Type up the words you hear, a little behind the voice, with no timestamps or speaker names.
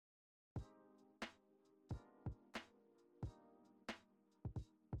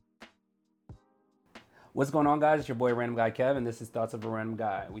What's going on, guys? It's your boy Random Guy Kev, and this is Thoughts of a Random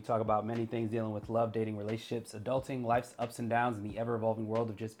Guy. We talk about many things dealing with love, dating, relationships, adulting, life's ups and downs, and the ever-evolving world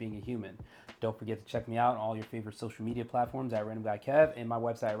of just being a human. Don't forget to check me out on all your favorite social media platforms at Random Guy Kev and my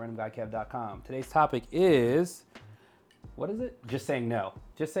website, randomguykev.com. Today's topic is, what is it? Just saying no.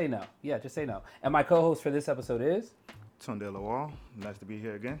 Just say no. Yeah, just say no. And my co-host for this episode is? Tunde Lawal. Nice to be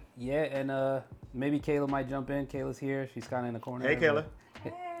here again. Yeah, and maybe Kayla might jump in. Kayla's here. She's kind of in the corner. Hey, Kayla.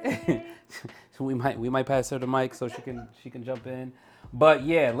 So we might pass her the mic so she can jump in. But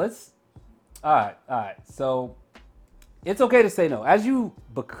yeah, let's. All right. So it's okay to say no. I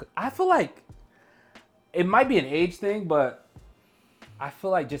feel like it might be an age thing, but I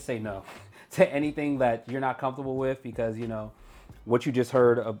feel like just say no to anything that you're not comfortable with because what you just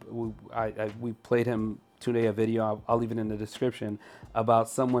heard. We played him today a video. I'll leave it in the description about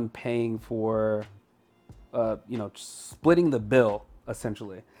someone paying for, splitting the bill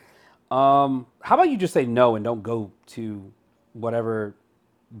essentially. How about you just say no and don't go to whatever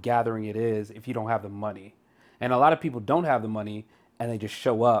gathering it is if you don't have the money? And a lot of people don't have the money and they just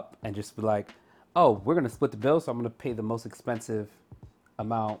show up and just be like, oh, we're going to split the bill, so I'm going to pay the most expensive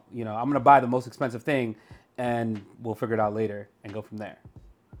amount. I'm going to buy the most expensive thing and we'll figure it out later and go from there.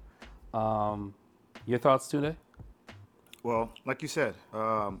 Your thoughts today? Well, like you said,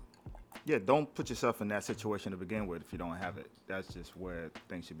 don't put yourself in that situation to begin with if you don't have it. That's just where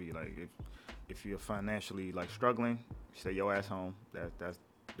things should be. Like if you're financially struggling, stay your ass home. That's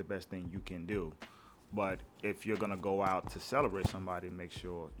the best thing you can do. But if you're gonna go out to celebrate somebody, make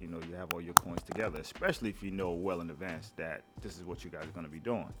sure you have all your coins together, especially if you know well in advance that this is what you guys are gonna be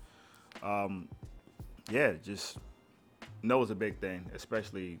doing. Just know is a big thing,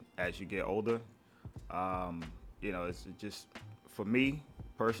 especially as you get older. It's just for me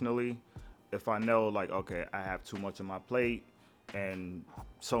personally. If I know okay, I have too much on my plate and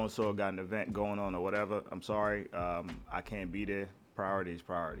so got an event going on or whatever, I'm sorry, I can't be there. Priority is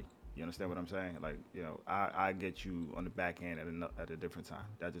priority. You understand what I'm saying? I get you on the back end at a different time.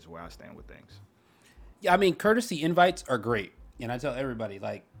 That's just where I stand with things. Yeah, I mean, courtesy invites are great. And I tell everybody,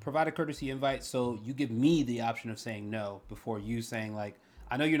 provide a courtesy invite so you give me the option of saying no before you saying,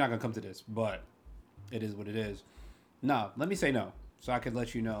 I know you're not going to come to this, but it is what it is. No, let me say no so I can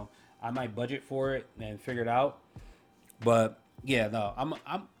let you know. I might budget for it and figure it out. But, yeah, no, I'm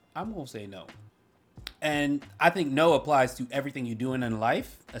going to say no. And I think no applies to everything you're doing in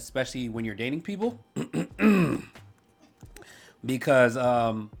life, especially when you're dating people. Because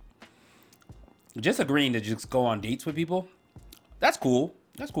just agreeing to just go on dates with people, that's cool.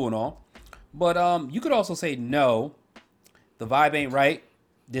 That's cool and all. But you could also say no, the vibe ain't right.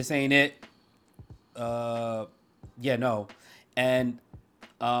 This ain't it. No. And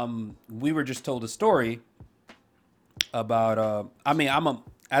we were just told a story about,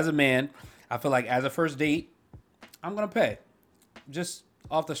 as a man, I feel like as a first date, I'm going to pay. Just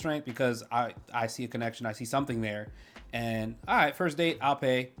off the strength because I see a connection. I see something there. And, all right, first date, I'll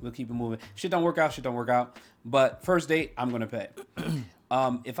pay. We'll keep it moving. Shit don't work out. But first date, I'm going to pay.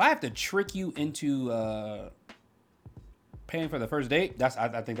 If I have to trick you into paying for the first date,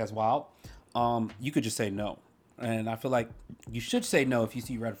 I think that's wild. You could just say no. And I feel like you should say no if you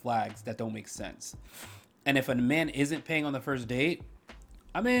see red flags that don't make sense. And if a man isn't paying on the first date,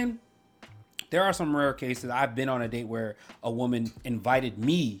 there are some rare cases. I've been on a date where a woman invited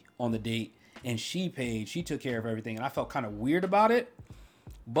me on the date and she paid. She took care of everything. And I felt kind of weird about it.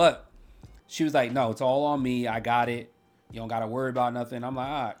 But she was like, no, it's all on me. I got it. You don't got to worry about nothing. I'm like,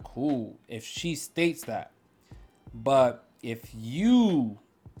 all right, cool. If she states that. But if you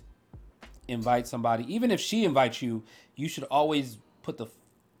invite somebody, even if she invites you, you should always put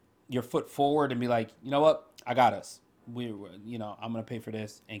your foot forward and be like, you know what? I got us. I'm going to pay for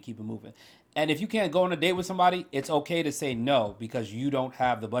this and keep it moving. And if you can't go on a date with somebody, it's okay to say no because you don't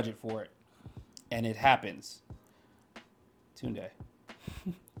have the budget for it. And it happens. Tunde.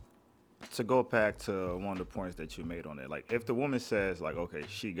 To go back to one of the points that you made on it, if the woman says okay,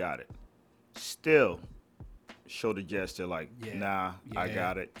 she got it, still show the gesture nah, I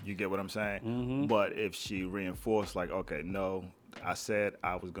got it. You get what I'm saying? Mm-hmm. But if she reinforced okay, no, I said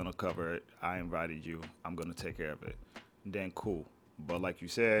I was gonna cover it. I invited you. I'm gonna take care of it. Then cool. But like you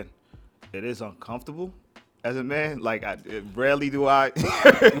said, it is uncomfortable as a man. Rarely do I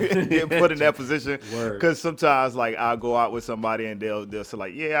get put in that position because sometimes I'll go out with somebody and they'll say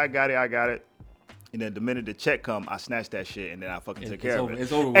yeah, I got it. And then the minute the check come, I snatch that shit and then I fucking take care of it.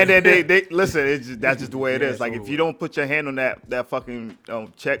 It's over. And then they listen. That's just the way it is. If you don't put your hand on that fucking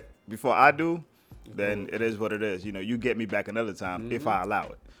check before I do, then it is what it is. You get me back another time if I allow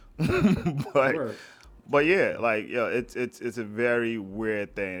it. But yeah, like it's a very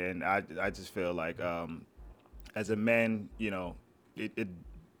weird thing, and I just feel like as a man, it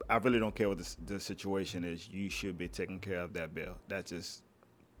I really don't care what the situation is. You should be taking care of that bill. That's just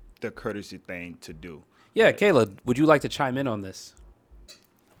the courtesy thing to do. Yeah, Kayla, would you like to chime in on this?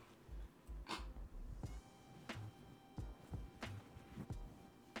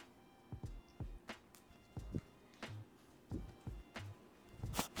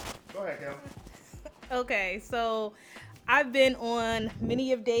 Go ahead, Kel. Okay, so I've been on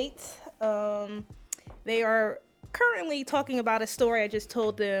many of dates. They are currently talking about a story I just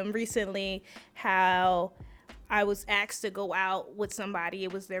told them recently. How I was asked to go out with somebody.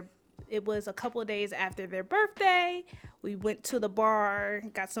 It was a couple of days after their birthday. We went to the bar,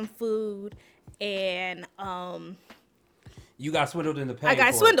 got some food, and You got swindled in the pay. I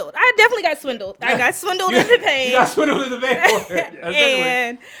got swindled. I definitely got swindled. I got swindled in the pay. You got swindled in the pay for it.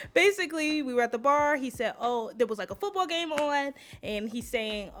 And basically, we were at the bar. He said, "Oh, there was like a football game on," and he's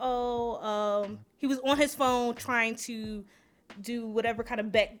saying, "Oh, he was on his phone trying to do whatever kind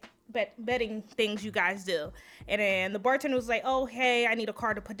of betting things you guys do." And then the bartender was like, "Oh, hey, I need a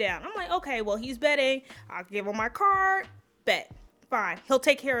card to put down." I'm like, "Okay, well, he's betting. I'll give him my card. Bet, fine. He'll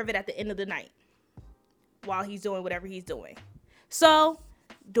take care of it at the end of the night while he's doing whatever he's doing." So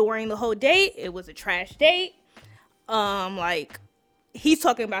during the whole date, it was a trash date. Like he's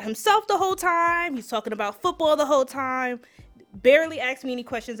talking about himself the whole time. He's talking about football the whole time. Barely asked me any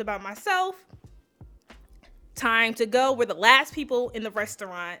questions about myself. Time to go. We're the last people in the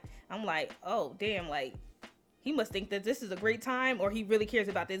restaurant. I'm like, oh damn, like he must think that this is a great time or he really cares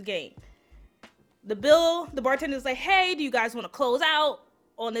about this game. The bartender's like, hey, do you guys want to close out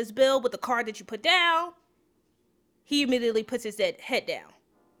on this bill with the card that you put down? He immediately puts his head down.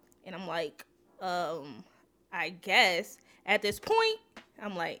 And I'm like, I guess. At this point,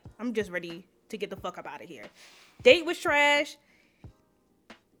 I'm like, I'm just ready to get the fuck up out of here. Date was trash.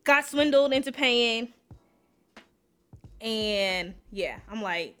 Got swindled into paying. And yeah, I'm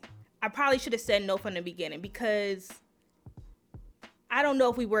like, I probably should have said no from the beginning because I don't know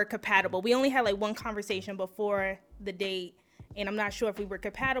if we were compatible. We only had like one conversation before the date. And I'm not sure if we were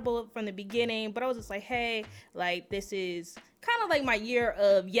compatible from the beginning, but I was just like, hey, like this is kind of like my year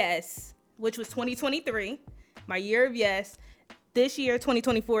of yes, which was 2023, my year of yes. This year,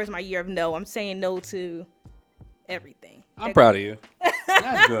 2024, is my year of no. I'm saying no to everything. I'm proud of you.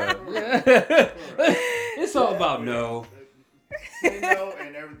 That's good. It's all about no. Say no,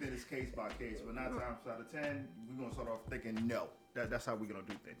 and everything is case by case. But 9 times out of 10, we're gonna start off thinking no. That's how we're gonna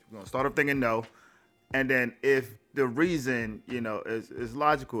do things. We're gonna start off thinking no. And then if the reason, is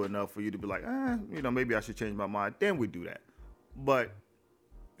logical enough for you to be like, maybe I should change my mind, then we do that. But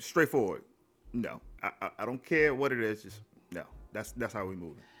straightforward, no. I don't care what it is, just no. That's how we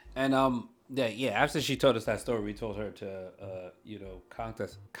move. And after she told us that story, we told her to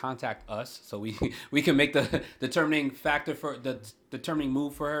contact us so we can make the determining factor for the determining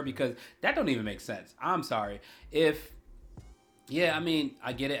move for her, because that don't even make sense. I'm sorry. I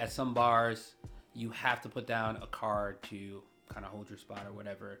get it, at some bars you have to put down a card to kind of hold your spot or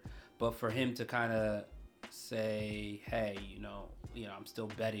whatever. But for him to kind of say, hey, I'm still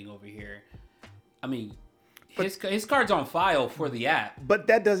betting over here. I mean, his card's on file for the app. But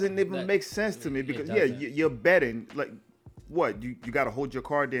that doesn't even make sense to me because, you're betting. Like, what? You got to hold your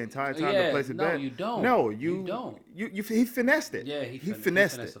card the entire time to place a bet? No, you don't. No, you don't. He finessed it. Yeah, he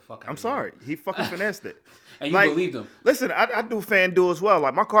finessed it. The fuck out I'm of sorry. He fucking finessed it. And you believed him. Listen, I do FanDuel as well.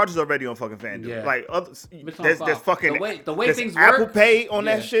 Like, my card is already on fucking FanDuel. Yeah. Like, there's fucking the way there's things Apple work, Pay on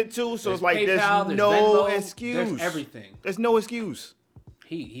that shit too. So it's like PayPal, there's no Venmo, excuse. There's everything. There's no excuse.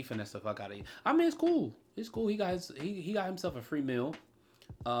 He finessed the fuck out of you. I mean, it's cool. It's cool. He got himself a free meal,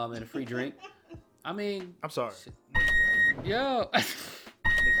 and a free drink. I mean, I'm sorry. Yo,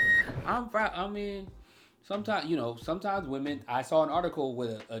 I'm proud. I mean, sometimes women. I saw an article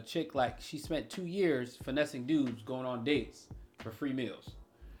with a chick, like, she spent 2 years finessing dudes going on dates for free meals.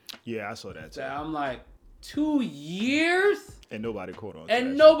 Yeah, I saw that too. So I'm like, 2 years? And nobody caught on.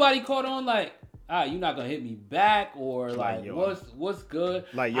 And nobody caught on, like, you're not gonna hit me back, or like yo, what's good?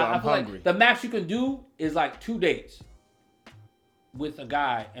 Like, yo, I'm hungry. Like the max you can do is like 2 dates with a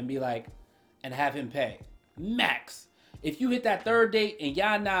guy and be like, and have him pay. Max. If you hit that 3rd date and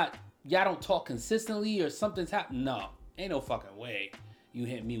y'all don't talk consistently or something's happening, no, ain't no fucking way you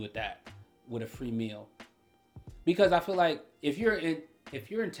hit me with that, with a free meal. Because I feel like if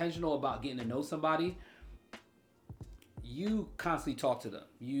you're intentional about getting to know somebody, you constantly talk to them.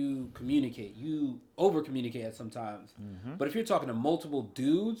 You communicate. You over-communicate at sometimes. Mm-hmm. But if you're talking to multiple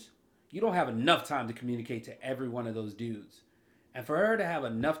dudes, you don't have enough time to communicate to every one of those dudes. And for her to have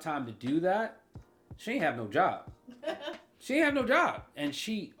enough time to do that, She ain't have no job. She ain't have no job, and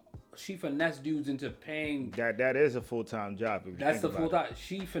she finessed dudes into paying. That is a full-time job. If you That's the think full about time.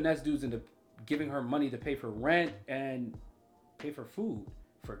 She finessed dudes into giving her money to pay for rent and pay for food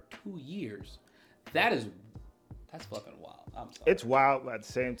for 2 years. That's fucking wild. I'm sorry. It's wild, but at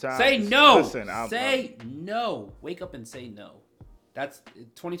the same time. Say no. Listen, say no. Wake up and say no. That's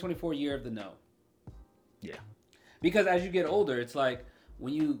 2024 year of the no. Yeah. Because as you get older, it's like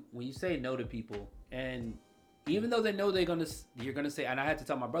when you say no to people, and even though they know you're gonna say, and I had to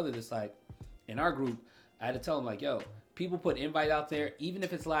tell my brother this, like in our group, I had to tell him like, yo, people put invite out there, even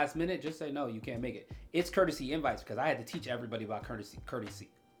if it's last minute, just say no, you can't make it. It's courtesy invites, because I had to teach everybody about courtesy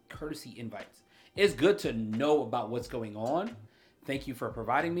invites. It's good to know about what's going on. Thank you for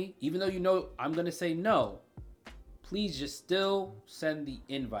providing me. Even though you know I'm going to say no, please just still send the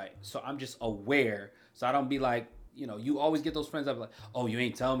invite. So I'm just aware. So I don't be like, you always get those friends that be like, oh, you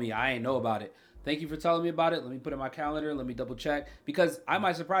ain't telling me. I ain't know about it. Thank you for telling me about it. Let me put it in my calendar. Let me double check. Because I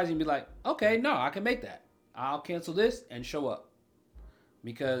might surprise you and be like, okay, no, I can make that. I'll cancel this and show up.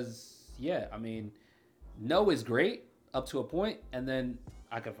 Because, yeah, I mean, no is great up to a point. And then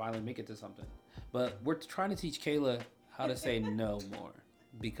I can finally make it to something. But we're trying to teach Kayla how to say no more,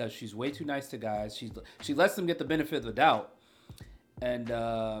 because she's way too nice to guys. She lets them get the benefit of the doubt. And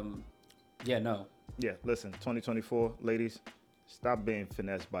no. Yeah, listen, 2024, ladies, stop being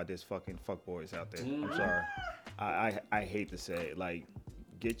finessed by this fucking fuckboys out there. I'm sorry. I hate to say it. Like,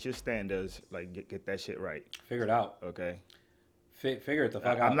 get your standards. Like, get that shit right. Figure it out. Okay. Figure it the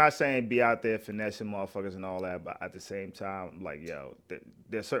fuck out. I'm not saying be out there finessing motherfuckers and all that, but at the same time, like, yo,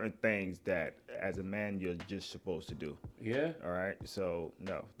 there's certain things that as a man you're just supposed to do. Yeah. All right. So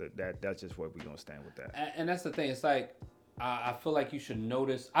no, that's just where we're gonna stand with that. And that's the thing. It's like I feel like you should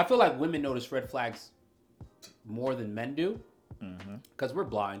notice. I feel like women notice red flags more than men do, because we're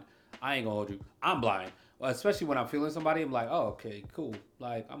blind. I ain't gonna hold you. I'm blind. Especially when I'm feeling somebody, I'm like, oh, okay, cool.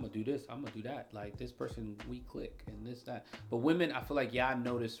 Like, I'm going to do this. I'm going to do that. Like, this person, we click and this, that. But women, I feel like, I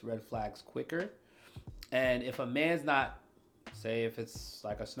notice red flags quicker. And if a man's not, say if it's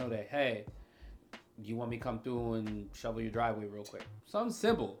like a snow day, hey, you want me to come through and shovel your driveway real quick? Something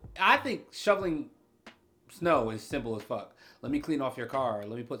simple. I think shoveling snow is simple as fuck. Let me clean off your car.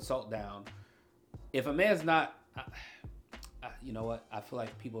 Let me put salt down. If a man's not... you know what? I feel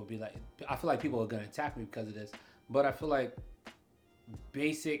like people are going to attack me because of this. But I feel like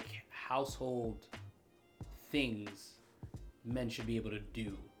basic household things men should be able to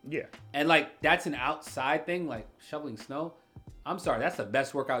do. Yeah. And like, that's an outside thing, like shoveling snow. I'm sorry, that's the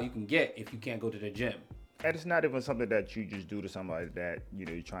best workout you can get if you can't go to the gym. And it's not even something that you just do to somebody that,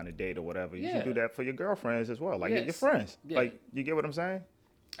 you're trying to date or whatever. You should do that for your girlfriends as well. Like, your friends. Yeah. Like, you get what I'm saying?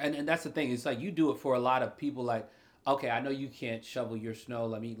 And that's the thing. It's like, you do it for a lot of people, like, okay, I know you can't shovel your snow.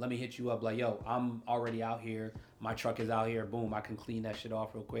 Let me hit you up. Like, yo, I'm already out here. My truck is out here. Boom, I can clean that shit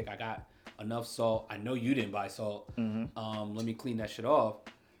off real quick. I got enough salt. I know you didn't buy salt. Let me clean that shit off.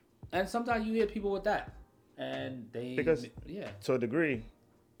 And sometimes you hit people with that, and because to a degree,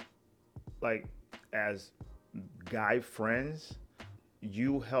 like as guy friends,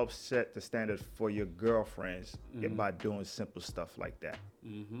 you help set the standard for your girlfriends by doing simple stuff like that.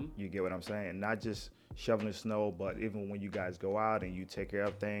 You get what I'm saying? Not just shoveling snow, but even when you guys go out and you take care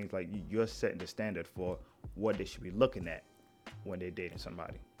of things, like you're setting the standard for what they should be looking at when they're dating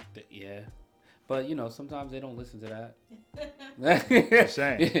somebody. Yeah, but sometimes they don't listen to that. Just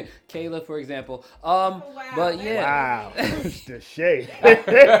saying. Kayla, for example. Wow, but yeah. Wow, the shade.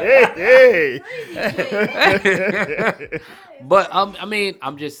 Hey. But I mean,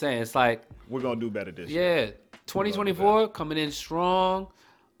 I'm just saying, it's like we're gonna do better this year. Yeah, 2024 coming in strong.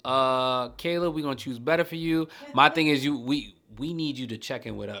 Kayla, we're gonna choose better for you. My thing is, we need you to check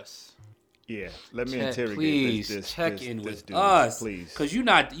in with us. Yeah, let me interrogate this with us, please, because you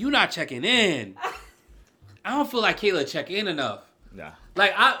not checking in. I don't feel like Kayla check in enough. Nah.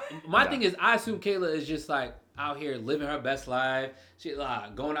 Like my thing is, I assume Kayla is just like out here living her best life. She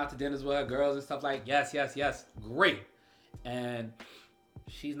going out to dinners with her girls and stuff like yes, great. And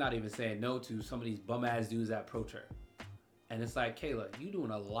she's not even saying no to some of these bum ass dudes that approach her. And it's like, Kayla, you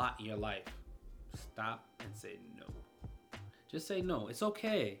doing a lot in your life. Stop and say no. Just say no. It's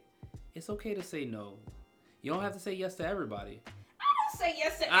okay. It's okay to say no. You don't have to say yes to everybody. I don't say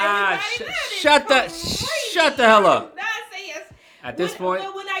yes to everybody. Shut the hell up. No, I say yes. At this point.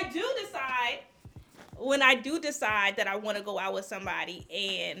 When I do decide that I want to go out with somebody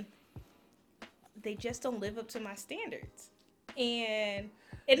and they just don't live up to my standards. And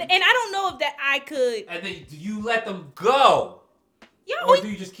I don't know if that I could. And then do you let them go? Or do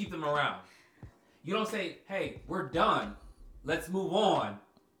you just keep them around? You don't say, hey, we're done. Let's move on.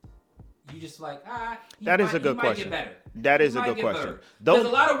 you just like That is a good he question. Might get better. That is a good question. Because a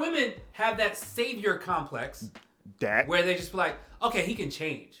lot of women have that savior complex That where they just be like, okay, he can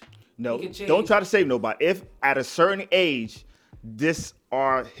change. no, He can change. don't try to save nobody. If at a certain age, this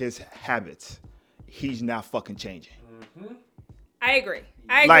are his habits, he's not fucking changing. I agree.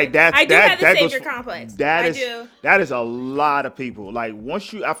 I agree. Like that. I do that, have the that savior goes, complex. That I is do. that is a lot of people. Like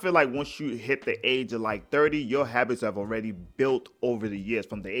I feel like once you hit the age of like 30, your habits have already built over the years.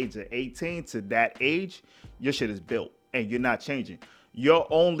 From the age of 18 to that age, your shit is built, and you're not changing. You're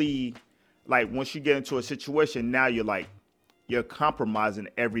only like once you get into a situation, now you're compromising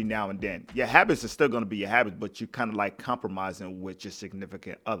every now and then. Your habits are still gonna be your habits, but you're kind of like compromising with your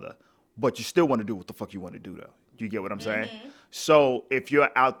significant other. But you still want to do what the fuck you want to do though. You get what I'm saying? So if you're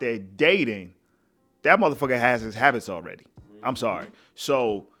out there dating, that motherfucker has his habits already. I'm sorry.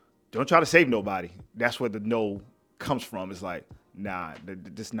 So don't try to save nobody. That's where the no comes from. It's like, nah,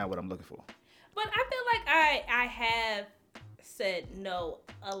 this is not what I'm looking for. But I feel like I have said no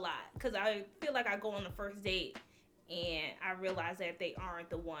a lot because I feel like I go on the first date and I realize that they aren't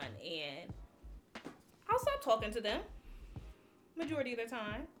the one, and I'll stop talking to them majority of the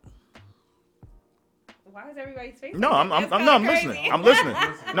time. Why is everybody's face? No, like I'm that? no, That's I'm kinda listening. crazy. I'm listening.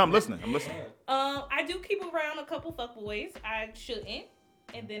 No, I'm listening. I'm listening. I do keep around a couple fuckboys. I shouldn't.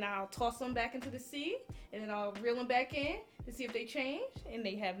 And then I'll toss them back into the sea. And then I'll reel them back in to see if they change. And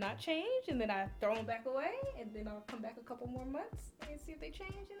they have not changed. And then I throw them back away. And then I'll come back a couple more months and see if they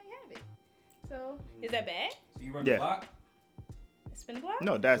change, and they have it. So, is that bad? So you run the block? Spin the block?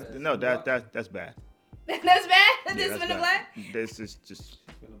 No, that's bad. That's bad? Yeah, This that's spin the bad. block? This is just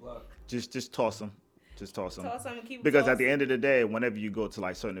Spin the block. just toss them. Just toss them. Toss them and keep Because at tossing. the end of the day, whenever you go to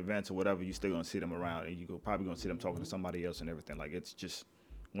like certain events or whatever, you still gonna see them around, and probably gonna see them talking to somebody else and everything. Like it's just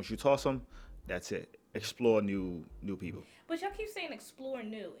once you toss them, that's it. Explore new people. But y'all keep saying explore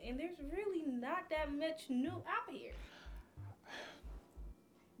new. And there's really not that much new out here.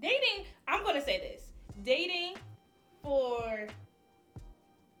 Dating, I'm going to say this. Dating for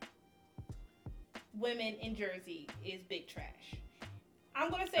women in Jersey is big trash. I'm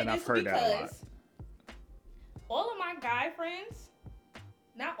going to say And I've this heard that a lot. because all of my guy friends,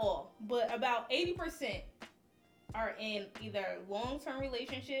 not all, but about 80% are in either long-term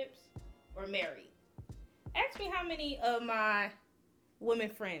relationships or married. Ask me how many of my women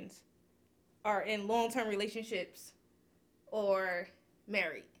friends are in long-term relationships or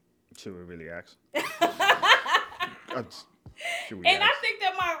married. Should we really ask? Should we And I ask? think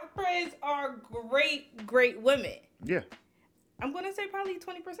that my friends are great women. Yeah. I'm going to say probably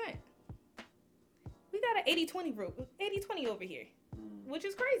 20%. We got an 80-20 group, 80-20 over here, which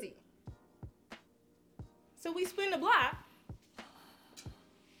is crazy. So we spin the block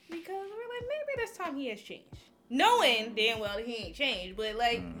because we're like, maybe this time he has changed. Knowing damn well he ain't changed, but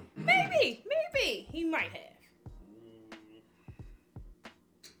like, maybe he might have.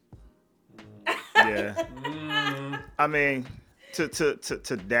 Yeah. I mean, to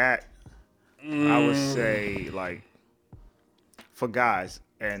that, I would say like for guys,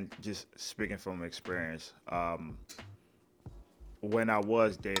 and just speaking from experience, when I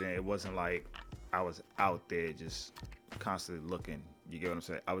was dating, it wasn't like I was out there just constantly looking. You get what I'm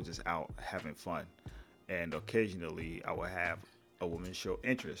saying? I was just out having fun, and occasionally I would have a woman show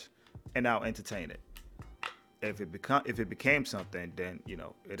interest, and I'll entertain it. If it became something, then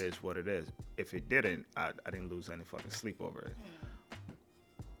it is what it is. If it didn't, I didn't lose any fucking sleep over it.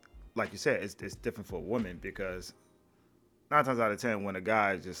 Like you said, it's different for women because 9 times out of 10, when a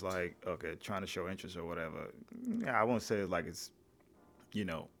guy is just like trying to show interest or whatever, I won't say like it's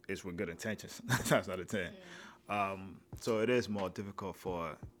with good intentions. 9 times out of 10. So it is more difficult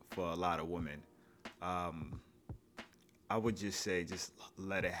for a lot of women. I would just say just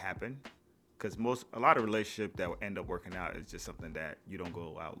let it happen. Because a lot of relationships that will end up working out is just something that you don't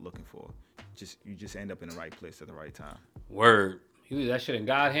go out looking for. You just end up in the right place at the right time. Word. He was that shit in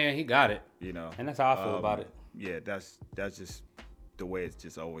God's hand. He got it. And that's how I feel about it. Yeah, that's just the way it's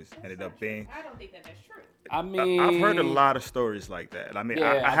just always ended up being. I don't think that's true. I mean, I've heard a lot of stories like that. I mean,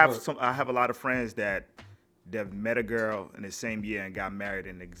 Yeah, I have a lot of friends that met a girl in the same year and got married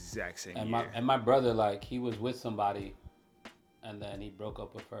in the exact same year. And my brother, like, he was with somebody, and then he broke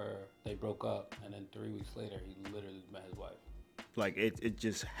up with her. They broke up, and then 3 weeks later, he literally met his wife. Like it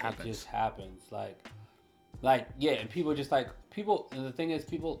just happens. It just happens. Like yeah, and people just like and the thing is,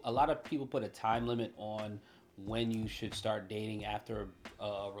 a lot of people put a time limit on when you should start dating after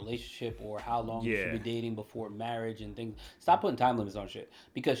a relationship, or how long you should be dating before marriage and things. Stop putting time limits on shit,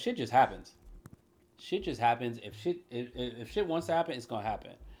 because shit just happens. Shit just happens. If shit wants to happen, it's gonna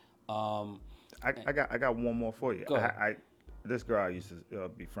happen. I got one more for you. Go ahead. this girl I used to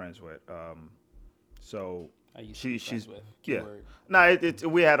be friends with. So I used to be she's friends with. yeah. Keyword. No,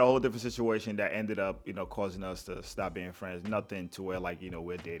 we had a whole different situation that ended up, causing us to stop being friends. Nothing to where like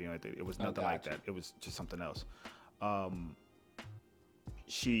we're dating or anything. It was nothing like gotcha. that. It was just something else. So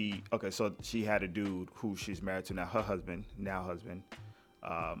she had a dude who she's married to now. Her husband.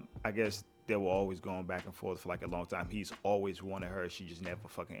 I guess they were always going back and forth for like a long time. He's always wanted her. She just never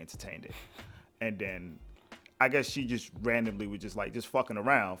fucking entertained it. And then I guess she just randomly was just fucking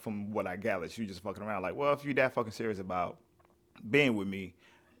around. From what I gathered, she was just fucking around. Like, well, if you're that fucking serious about being with me,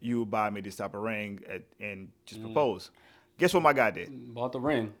 you would buy me this type of ring and just propose. Guess what my guy did? Bought the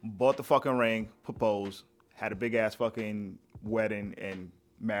ring. Bought the fucking ring, proposed, had a big ass fucking wedding, and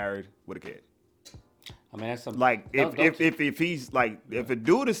married with a kid. I mean, that's some Like if he's like if a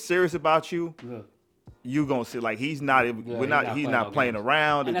dude is serious about you, you gonna see like he's not playing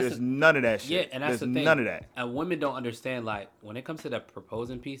around. And There's none of that shit. Yeah, and that's There's the thing. none of that. And women don't understand, like, when it comes to that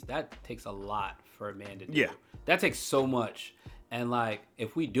proposing piece, that takes a lot for a man to do. Yeah. That takes so much. And like,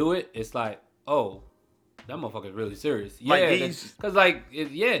 if we do it, it's like, oh, that motherfucker's really serious. Yeah, Like, because like,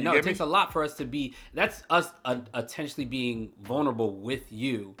 it get takes me? a lot for us to be. That's us intentionally being vulnerable with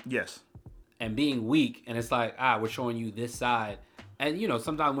you Yes. and being weak. And it's like, we're showing you this side. And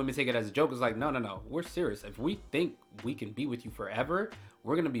sometimes women take it as a joke. It's like, no, we're serious. If we think we can be with you forever,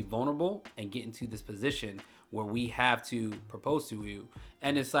 we're gonna be vulnerable and get into this position where we have to propose to you.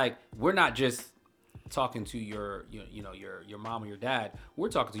 And it's like, we're not just talking to your mom or your dad. We're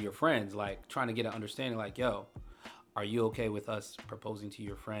talking to your friends, like trying to get an understanding. Like, yo, are you okay with us proposing to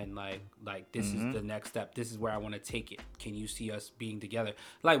your friend? Like this is the next step. This is where I want to take it. Can you see us being together?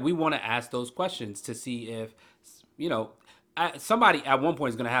 Like, we want to ask those questions to see if somebody at one point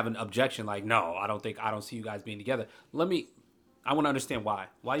is going to have an objection. Like, no, I don't see you guys being together. I want to understand why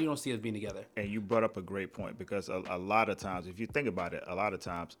you don't see us being together. And you brought up a great point because a lot of times, if you think about it,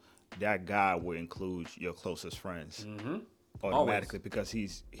 that guy will include your closest friends automatically. Always. Because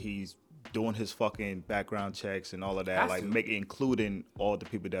he's doing his fucking background checks and all of that, Has like to. including all the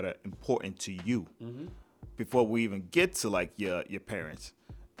people that are important to you before we even get to like your parents.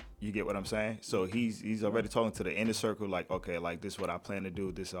 You get what I'm saying? So he's already talking to the inner circle, like, okay, like this is what I plan to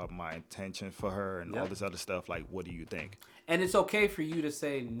do. This is my intention for her and all this other stuff. Like, what do you think? And it's okay for you to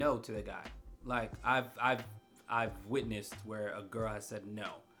say no to the guy. Like, I've witnessed where a girl has said no,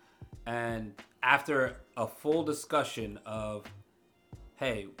 and after a full discussion of,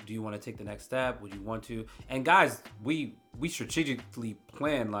 hey, do you want to take the next step? Would you want to? And guys, we strategically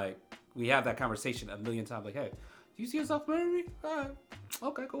plan. Like, we have that conversation a million times. Like, hey, do you see yourself marrying me? All right.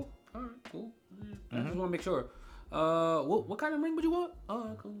 Okay, cool. All right, cool. I just want to make sure. What kind of ring would you want? All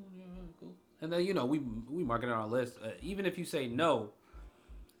right, cool. Yeah, cool. And then, we mark it on our list. Even if you say no,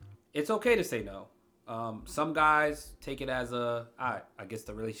 it's okay to say no. Some guys take it as all right, I guess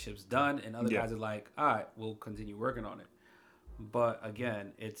the relationship's done. And other guys are like, all right, we'll continue working on it. But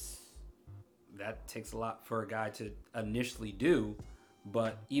again, that takes a lot for a guy to initially do.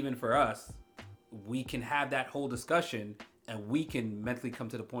 But even for us, we can have that whole discussion and we can mentally come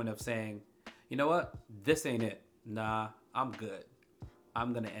to the point of saying, you know what? This ain't it. Nah, I'm good.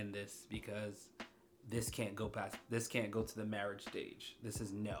 I'm going to end this because this can't go to the marriage stage. This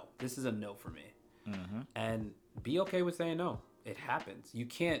is no. This is a no for me. And be okay with saying no. It happens. You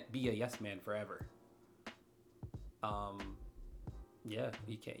can't be a yes man forever. Yeah,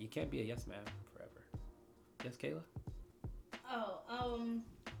 you can't be a yes man forever. Yes, Kayla?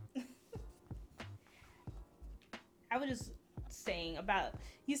 I was just saying about,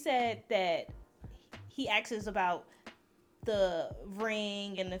 you said that he asks about the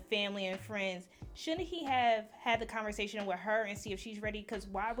ring and the family and friends. Shouldn't he have had the conversation with her and see if she's ready? Because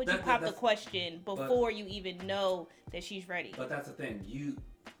why would you pop the question before you even know that she's ready? But that's the thing. You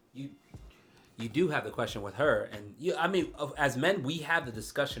do have the question with her, and as men, we have the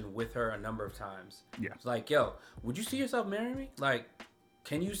discussion with her a number of times. Yeah. It's like, yo, would you see yourself marrying me? Like,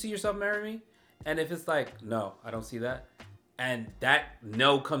 can you see yourself marrying me? And if it's like, no, I don't see that, and that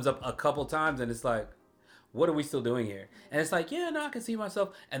no comes up a couple times, and it's like, what are we still doing here? And it's like, yeah, no, I can see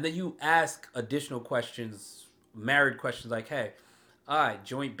myself. And then you ask additional questions, married questions, like, hey, all right,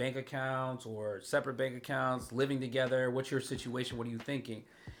 joint bank accounts or separate bank accounts, living together. What's your situation? What are you thinking?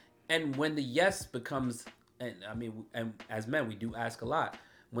 And when the yes becomes, and as men, we do ask a lot.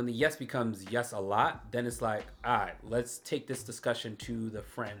 When the yes becomes yes a lot, then it's like, all right, let's take this discussion to the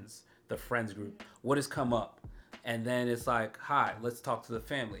friends group. What has come up? And then it's like, hi, let's talk to the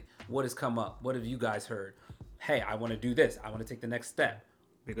family. What has come up? What have you guys heard? Hey, I want to do this. I want to take the next step.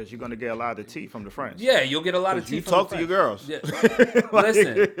 Because you're going to get a lot of tea from the friends. Yeah, you'll get a lot of tea you from talk the to friends. your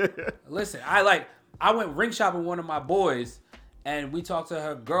girls. Yeah. Listen. I went ring shopping with one of my boys, and we talked to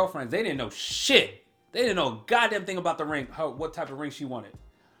her girlfriends. They didn't know shit. They didn't know a goddamn thing about the ring, what type of ring she wanted.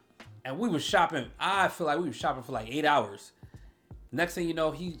 And we was shopping. I feel like we was shopping for like 8 hours. Next thing you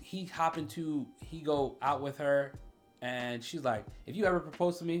know, he go out with her, and she's like, if you ever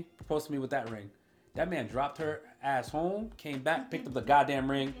propose to me with that ring. That man dropped her ass home, came back, picked up the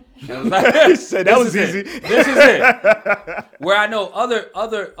goddamn ring. And was like, said that was easy. This is it. Where I know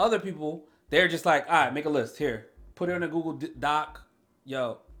other people, they're just like, all right, make a list here, put it in a Google Doc,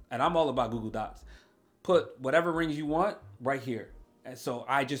 yo, and I'm all about Google Docs. Put whatever rings you want right here, and so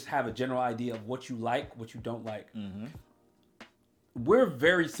I just have a general idea of what you like, what you don't like. Mm-hmm. We're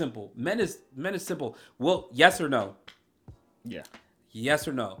very simple. Men is simple. Well, yes or no. Yeah. Yes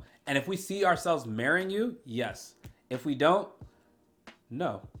or no. And if we see ourselves marrying you, yes. If we don't,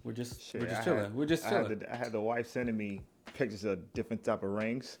 no. We're just chilling. I had the wife sending me pictures of different type of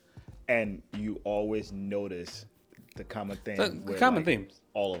rings, and you always notice the common thing. The common themes.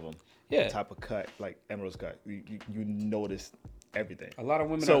 All of them. Yeah. The type of cut, like emerald cut. You notice everything. A lot of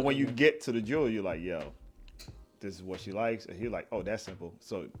women. So when you get to the jewelry, you're like, yo, this is what she likes, and you're like, oh, that's simple.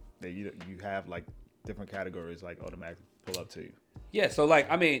 So then you have like different categories, like automatically pull up to you. Yeah, so like,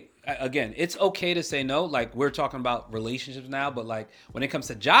 I mean, again, it's okay to say no. Like, we're talking about relationships now, but like, when it comes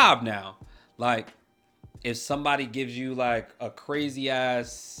to job now, like, if somebody gives you like a crazy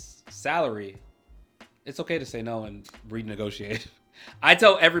ass salary, it's okay to say no and renegotiate. I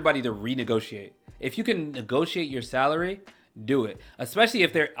tell everybody to renegotiate. If you can negotiate your salary, do it. Especially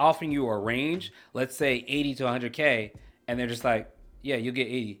if they're offering you a range, let's say 80 to 100K, and they're just like, yeah, you'll get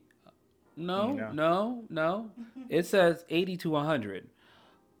 80. No. It says 80 to 100.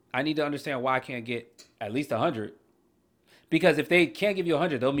 I need to understand why I can't get at least 100. Because if they can't give you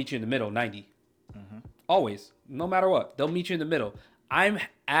 100, they'll meet you in the middle, 90. Mm-hmm. Always. No matter what. They'll meet you in the middle. I'm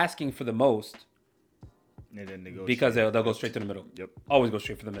asking for the most. And then negotiate. Because they'll go straight to the middle. Yep. Always go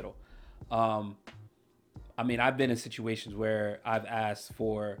straight for the middle. I mean, I've been in situations where I've asked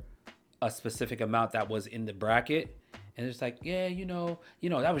for a specific amount that was in the bracket. And it's like, yeah, you know,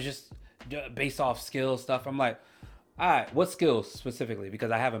 that was just based off skill stuff. I'm like, all right, what skills specifically? Because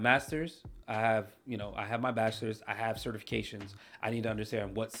I have a master's, I have my bachelor's, I have certifications. I need to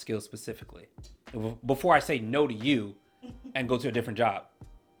understand what skills specifically before I say no to you and go to a different job.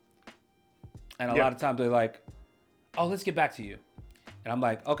 And a lot of times they're like, oh, let's get back to you. And I'm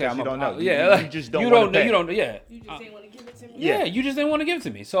like, okay, you don't know. Yeah, you just don't want to pay. You just didn't want to give it to me. Yeah, you just didn't want to give it to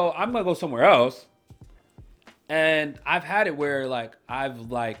me. So I'm going to go somewhere else. And I've had it where like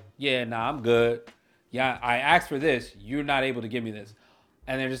I've like, yeah, nah, I'm good. Yeah, I asked for this. You're not able to give me this.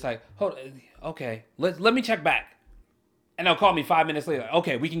 And they're just like, hold, okay, let me check back. And they'll call me 5 minutes later. Like,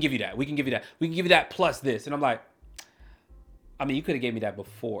 okay, we can give you that. We can give you that. We can give you that plus this. And I'm like, I mean, you could have gave me that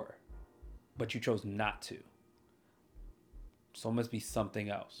before, but you chose not to. So it must be something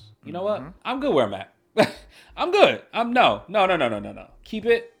else. You know what? I'm good where I'm at. I'm good. No. Keep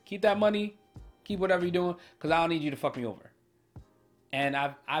it. Keep that money. Keep whatever you're doing, because I don't need you to fuck me over. And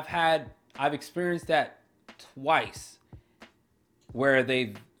I've experienced that twice, where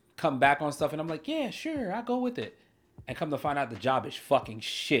they've come back on stuff, and I'm like, yeah, sure, I'll go with it. And come to find out the job is fucking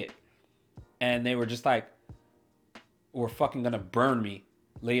shit. And they were just like, we're fucking gonna burn me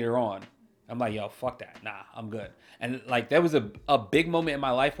later on. I'm like, yo, fuck that. Nah, I'm good. And like, there was a big moment in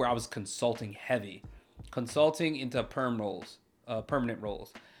my life where I was consulting into permanent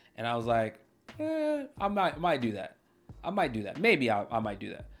roles. And I was like, I might do that. Maybe I might do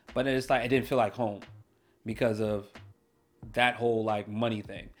that. But it's like, I didn't feel like home because of that whole like money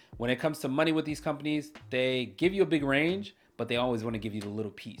thing. When it comes to money with these companies, they give you a big range, but they always want to give you the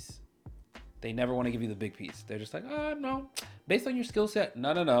little piece. They never want to give you the big piece. They're just like, no, based on your skill set.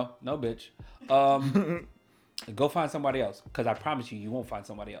 No, bitch. Go find somebody else. Because I promise you won't find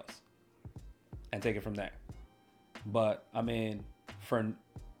somebody else. And take it from there. But I mean,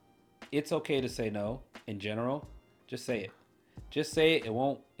 it's okay to say no in general. Just say it. Just say it. It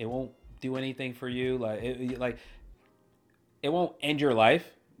won't do anything for you. It won't end your life,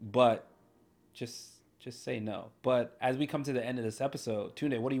 but just say no. But as we come to the end of this episode,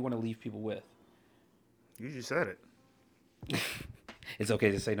 Tunde, what do you want to leave people with? You just said it. It's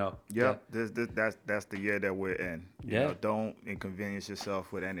okay to say no. Yep. Yeah. That's the year that we're in. You know, don't inconvenience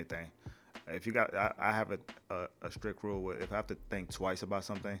yourself with anything. If you got, I have a strict rule where if I have to think twice about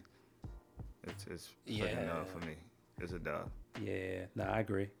something, it's enough for me. It's a dub. Yeah, no, I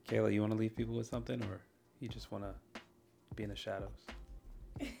agree. Kayla, you want to leave people with something, or you just want to be in the shadows?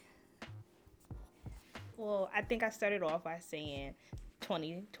 Well, I think I started off by saying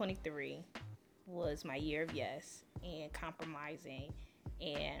 2023 was my year of yes and compromising,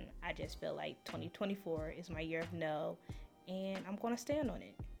 and I just feel like 2024 is my year of no and I'm gonna stand on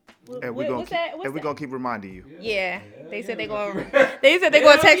it. And we're gonna keep reminding you. Yeah, they said they're gonna. They said they're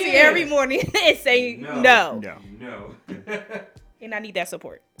gonna text me every morning and say no. And I need that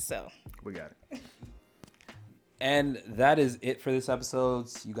support. So we got it. And that is it for this episode.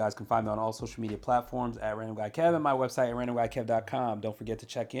 You guys can find me on all social media platforms at Random Guy Kev and my website at randomguykev.com. Don't forget to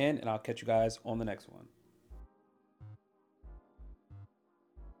check in, and I'll catch you guys on the next one.